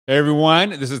Hey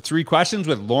everyone, this is 3 Questions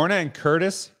with Lorna and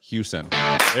Kurtis Hewson.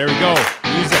 There we go.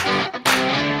 Music.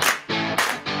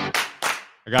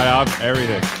 I got out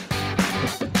everything.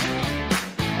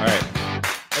 All right.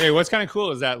 Hey, what's kind of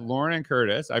cool is that Lorna and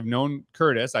Kurtis, I've known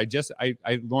Kurtis.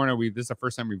 Lorna, this is the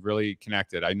first time we've really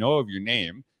connected. I know of your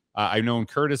name. I've known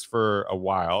Kurtis for a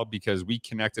while because we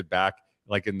connected back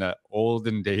like in the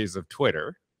olden days of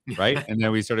Twitter, right? And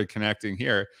then we started connecting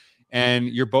here. And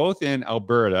you're both in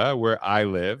Alberta, where I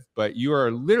live, but you are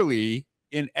literally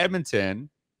in Edmonton.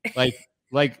 Like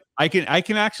I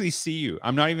can actually see you.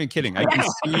 I'm not even kidding. I can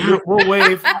see you. We'll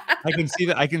wave. I can see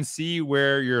that. I can see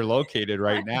where you're located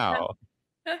right now.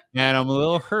 And I'm a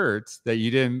little hurt that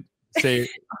you didn't say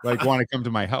like want to come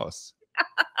to my house.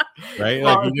 Right?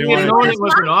 Well, Like you didn't know it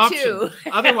was an option.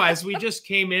 Otherwise, we just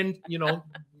came in,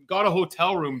 got a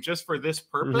hotel room just for this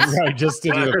purpose. Right, just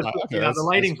to do the yeah, the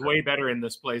lighting's way better in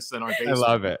this place than our basement. I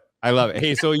love it. I love it.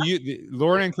 Hey, so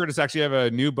Lorna and Kurtis actually have a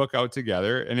new book out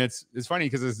together, and it's funny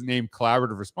because it's named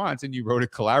Collaborative Response, and you wrote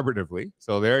it collaboratively.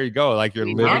 So there you go. Like you're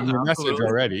living your message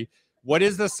already. What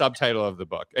is the subtitle of the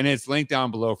book? And it's linked down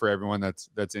below for everyone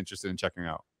that's interested in checking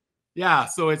out. Yeah,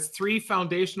 so it's 3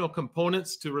 foundational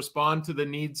components to respond to the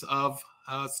needs of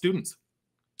students.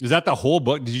 Is that the whole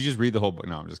book? Did you just read the whole book?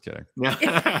 No, I'm just kidding. Yeah,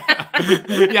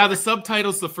 yeah. The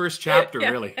subtitle's the first chapter,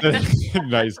 really.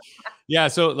 Nice. Yeah.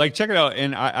 So like, check it out.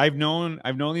 And I've known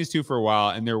these two for a while,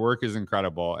 and their work is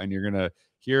incredible. And you're gonna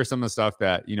hear some of the stuff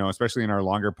that especially in our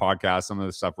longer podcast, some of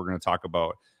the stuff we're gonna talk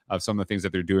about of some of the things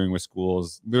that they're doing with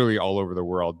schools, literally all over the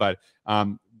world. But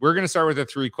we're gonna start with the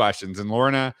 3 questions. And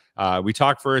Lorna, we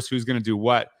talk first. Who's gonna do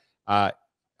what?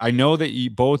 I know that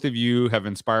both of you have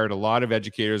inspired a lot of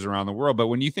educators around the world, but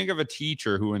when you think of a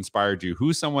teacher who inspired you,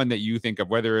 who's someone that you think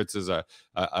of, whether it's as a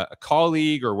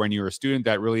colleague or when you were a student,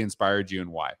 that really inspired you,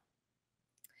 and why?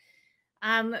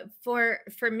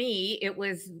 For me, it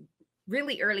was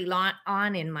really early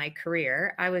on in my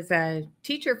career. I was a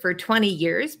teacher for 20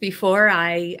 years before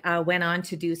I went on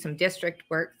to do some district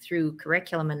work through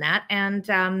curriculum and that.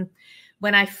 And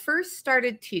when I first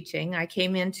started teaching, I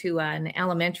came into an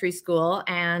elementary school,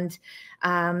 and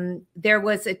there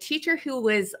was a teacher who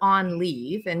was on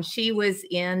leave, and she was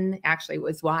actually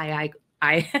was why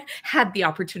I had the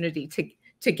opportunity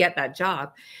to get that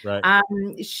job. Right.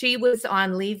 She was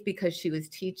on leave because she was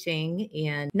teaching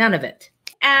in Nunavut.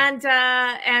 And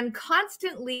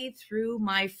constantly through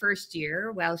my first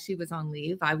year, while she was on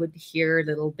leave, I would hear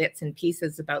little bits and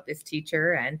pieces about this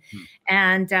teacher,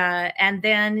 and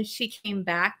then she came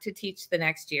back to teach the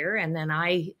next year, and then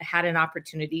I had an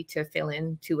opportunity to fill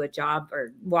into a job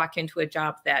or walk into a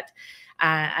job that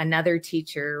another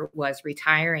teacher was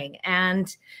retiring,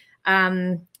 and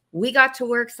we got to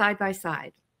work side by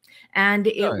side. And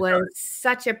it was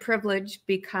such a privilege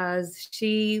because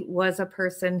she was a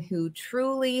person who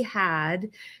truly had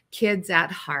kids at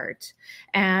heart,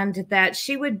 and that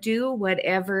she would do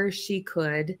whatever she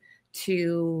could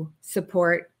to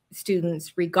support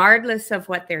students, regardless of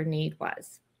what their need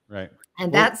was. Right.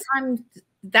 And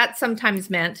that sometimes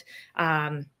meant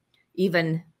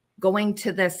even going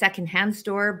to the secondhand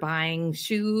store, buying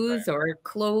shoes or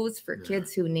clothes for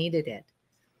kids who needed it.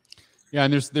 Yeah,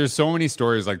 and there's so many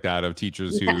stories like that of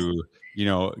teachers who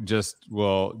just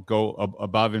will go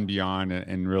above and beyond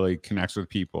and really connects with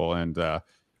people. And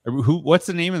what's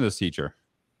the name of this teacher?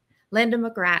 Linda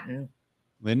McGrattan.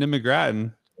 Linda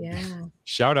McGrattan. Yeah.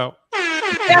 Shout out.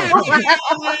 There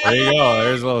you go.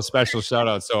 There's a little special shout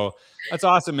out. So that's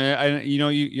awesome, man.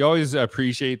 You always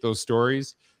appreciate those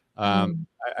stories.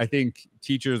 I think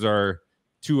teachers are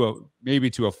maybe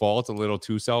to a fault, a little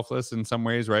too selfless in some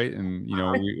ways, right? And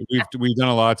we've done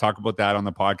a lot of talk about that on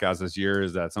the podcast this year,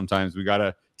 is that sometimes we got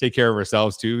to take care of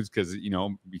ourselves too,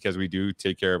 because we do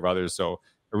take care of others. So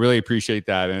I really appreciate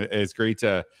that, and it's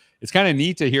kind of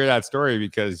neat to hear that story,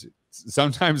 because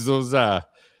sometimes those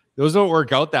don't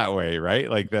work out that way, right?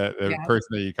 Like the person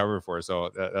that you cover for.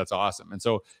 So that's awesome. And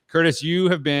so, Kurtis, you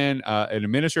have been an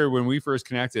administrator. When we first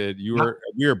connected, we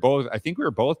were both, I think we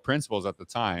were both principals at the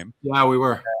time. Yeah, we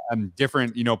were.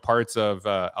 Different, parts of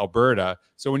Alberta.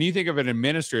 So when you think of an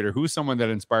administrator, who's someone that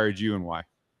inspired you, and why?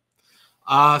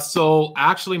 So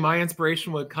actually my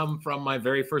inspiration would come from my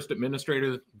very first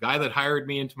administrator, the guy that hired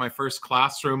me into my first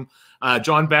classroom,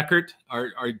 John Beckert.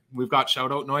 We've got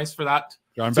shout out noise for that.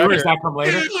 John Beckert. Does that come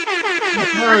later?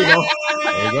 There we go.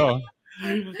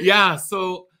 There you go. Yeah.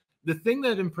 So the thing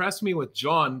that impressed me with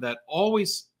John that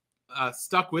always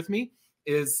stuck with me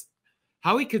is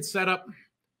how he could set up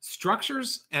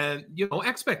structures and,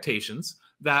 expectations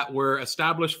that were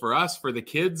established for us, for the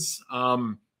kids.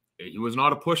 He was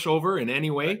not a pushover in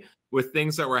any way with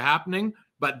things that were happening,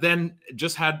 but then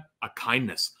just had a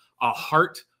kindness, a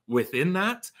heart within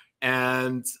that.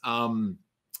 And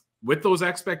with those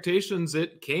expectations,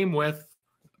 it came with,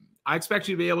 I expect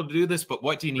you to be able to do this, but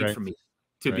what do you need from me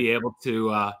to be able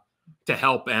to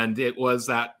help? And it was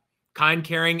that kind,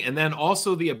 caring, and then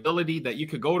also the ability that you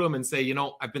could go to them and say, you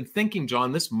know, I've been thinking,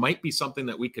 John, this might be something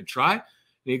that we could try. And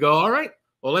you go, all right,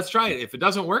 well, let's try it. If it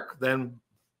doesn't work, then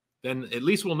at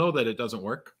least we'll know that it doesn't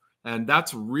work. And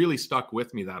that's really stuck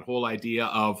with me, that whole idea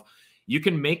of you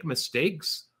can make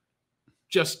mistakes,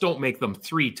 just don't make them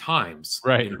 3 times.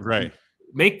 Right, you know? right.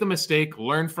 Make the mistake,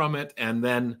 learn from it, and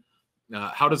then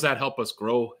how does that help us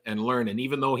grow and learn? And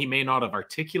even though he may not have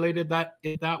articulated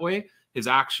that way, his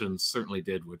actions certainly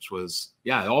did, which was,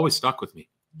 it always stuck with me.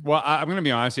 Well, I'm going to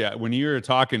be honest. Yeah. When you were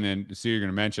talking and so you're going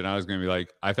to mention, I was going to be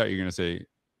like, I thought you were going to say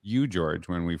you, George,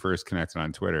 when we first connected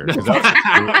on Twitter. That's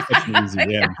such an easy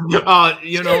game.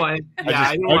 You know,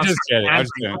 I'm just kidding.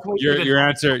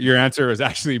 Your answer was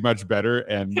actually much better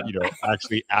and, you know,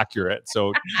 actually accurate.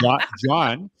 So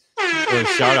John,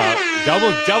 shout out,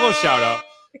 double shout out.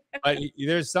 But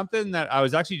there's something that I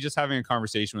was actually just having a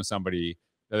conversation with somebody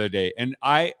the other day, and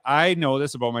I know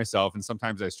this about myself, and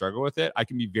sometimes I struggle with it. I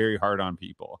can be very hard on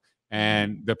people,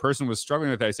 and the person was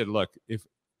struggling with it. I said, look,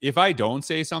 if I don't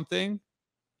say something,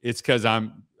 it's because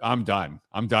I'm done.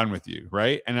 I'm done with you,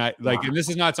 right? And and this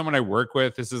is not someone I work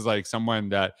with. This is like someone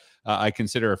that I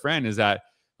consider a friend. Is that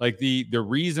like the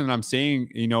reason I'm saying,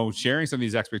 you know, sharing some of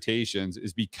these expectations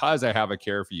is because I have a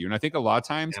care for you. And I think a lot of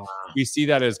times we see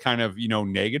that as kind of, you know,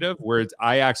 negative, where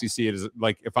I actually see it as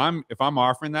like, if I'm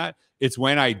offering that, it's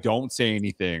when I don't say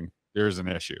anything, there's an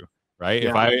issue, right?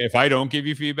 Yeah. If I don't give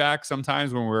you feedback,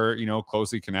 sometimes when we're, you know,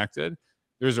 closely connected,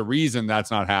 there's a reason that's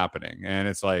not happening. And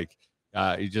it's like,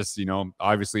 you just, you know,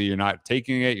 obviously you're not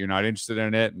taking it, you're not interested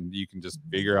in it, and you can just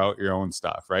figure out your own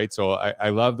stuff, right? So I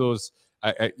love those.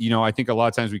 You know, I think a lot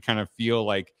of times we kind of feel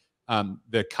like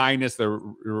the kindness, the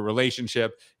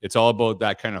relationship, it's all about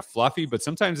that kind of fluffy, but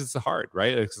sometimes it's the heart,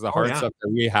 right? It's the hard stuff that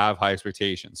we have high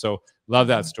expectations. So love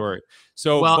that story.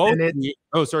 So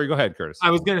sorry, go ahead, Curtis. I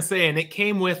was going to say, and it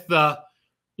came with the,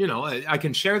 you know, I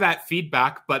can share that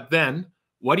feedback, but then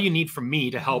what do you need from me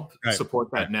to help support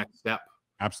that next step?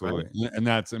 Absolutely. Right. And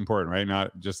that's important, right?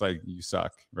 Not just like you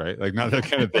suck, right? Like not that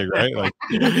kind of thing, right? Like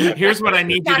here's what I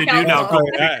need you to do now.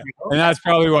 And that's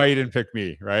probably why you didn't pick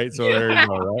me, right? So there you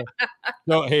go, right?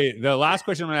 So hey, the last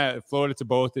question I'm gonna float it to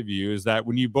both of you is that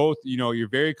when you both, you know, you're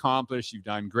very accomplished, you've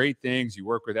done great things, you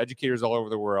work with educators all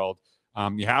over the world,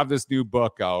 you have this new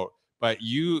book out, but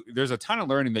there's a ton of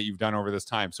learning that you've done over this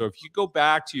time. So if you go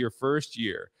back to your first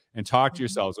year and talk to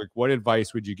yourselves, like what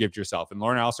advice would you give to yourself? And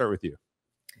Lorna, I'll start with you.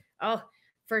 Oh,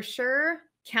 for sure,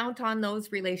 count on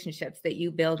those relationships that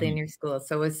you build in your school.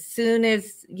 So as soon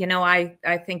as, you know, I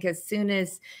think as soon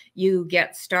as you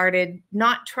get started,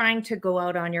 not trying to go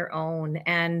out on your own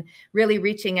and really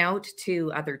reaching out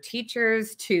to other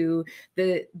teachers, to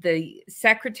the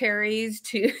secretaries,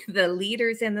 to the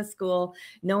leaders in the school,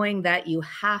 knowing that you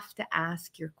have to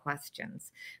ask your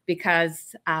questions,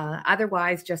 because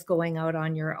otherwise just going out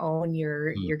on your own,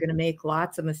 you're going to make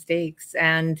lots of mistakes.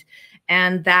 And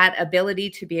that ability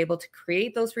to be able to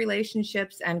create those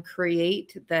relationships and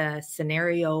create the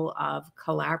scenario of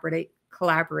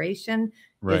collaboration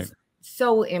is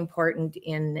so important,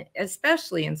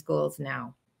 especially in schools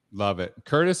now. Love it.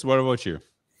 Curtis, what about you?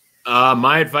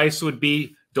 My advice would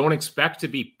be, don't expect to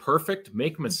be perfect,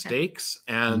 make mistakes.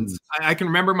 And I can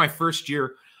remember my first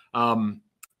year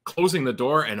closing the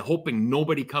door and hoping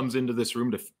nobody comes into this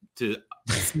room to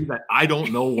see that I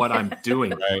don't know what I'm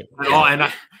doing at all.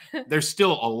 And there's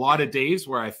still a lot of days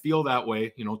where I feel that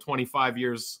way, you know, 25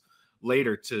 years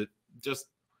later, to just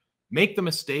make the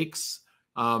mistakes,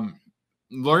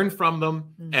 learn from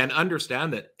them, and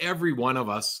understand that every one of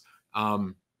us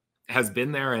has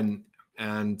been there. And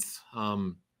it's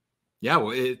a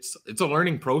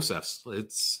learning process.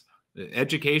 It's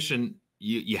education.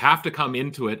 You have to come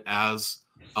into it as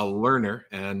a learner,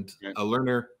 and a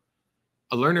learner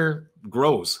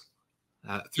grows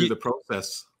through the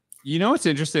process. You know, what's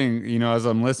interesting, you know, as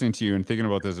I'm listening to you and thinking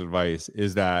about this advice,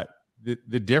 is that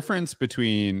the difference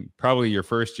between probably your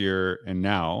first year and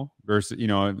now versus, you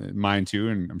know, mine too,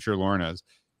 and I'm sure Lorna's,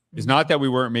 is not that we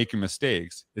weren't making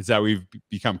mistakes. It's that we've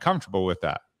become comfortable with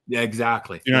that. Yeah,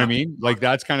 exactly. You know what I mean? Like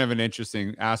that's kind of an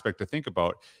interesting aspect to think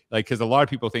about. Like, because a lot of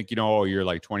people think, you know, oh, you're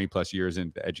like 20 plus years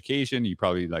into education, you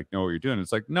probably like know what you're doing.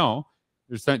 It's like, no,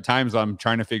 there's times I'm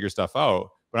trying to figure stuff out,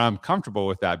 but I'm comfortable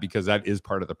with that because that is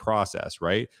part of the process,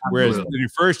 right? Absolutely. Whereas in your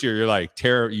first year, you're like,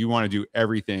 you want to do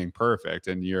everything perfect,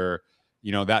 and you're,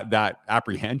 you know, that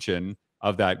apprehension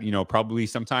of that, you know, probably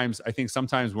sometimes, I think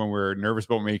sometimes when we're nervous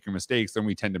about making mistakes, then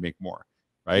we tend to make more.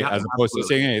 right? Yeah, As opposed to absolutely.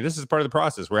 saying, hey, this is part of the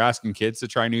process. We're asking kids to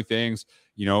try new things,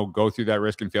 you know, go through that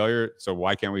risk and failure. So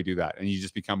why can't we do that? And you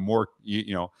just become more,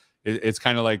 you know, it's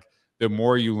kind of like the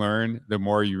more you learn, the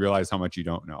more you realize how much you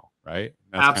don't know, right?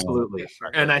 That's Absolutely.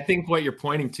 And I think what you're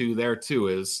pointing to there too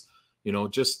is, you know,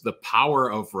 just the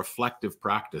power of reflective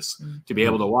practice to be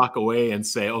able to walk away and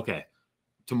say, okay,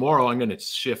 tomorrow I'm going to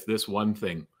shift this one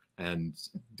thing and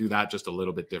do that just a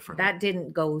little bit differently. That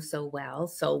didn't go so well.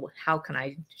 So how can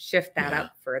I shift that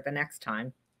up for the next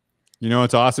time? You know,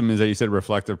 what's awesome is that you said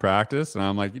reflective practice. And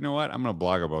I'm like, you know what? I'm going to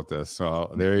blog about this.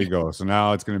 So there you go. So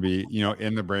now it's going to be, you know,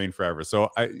 in the brain forever. So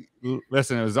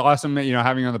listen, it was awesome, you know,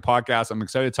 having you on the podcast. I'm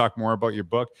excited to talk more about your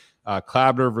book,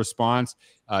 Collaborative Response.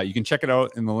 You can check it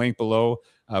out in the link below.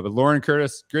 But Lorna and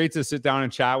Kurtis, great to sit down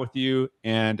and chat with you.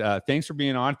 And thanks for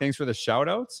being on. Thanks for the shout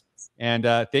outs. And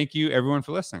thank you everyone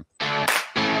for listening. There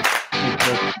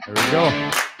we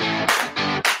go.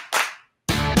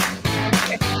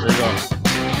 There we go.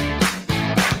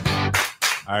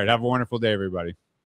 All right. Have a wonderful day, everybody.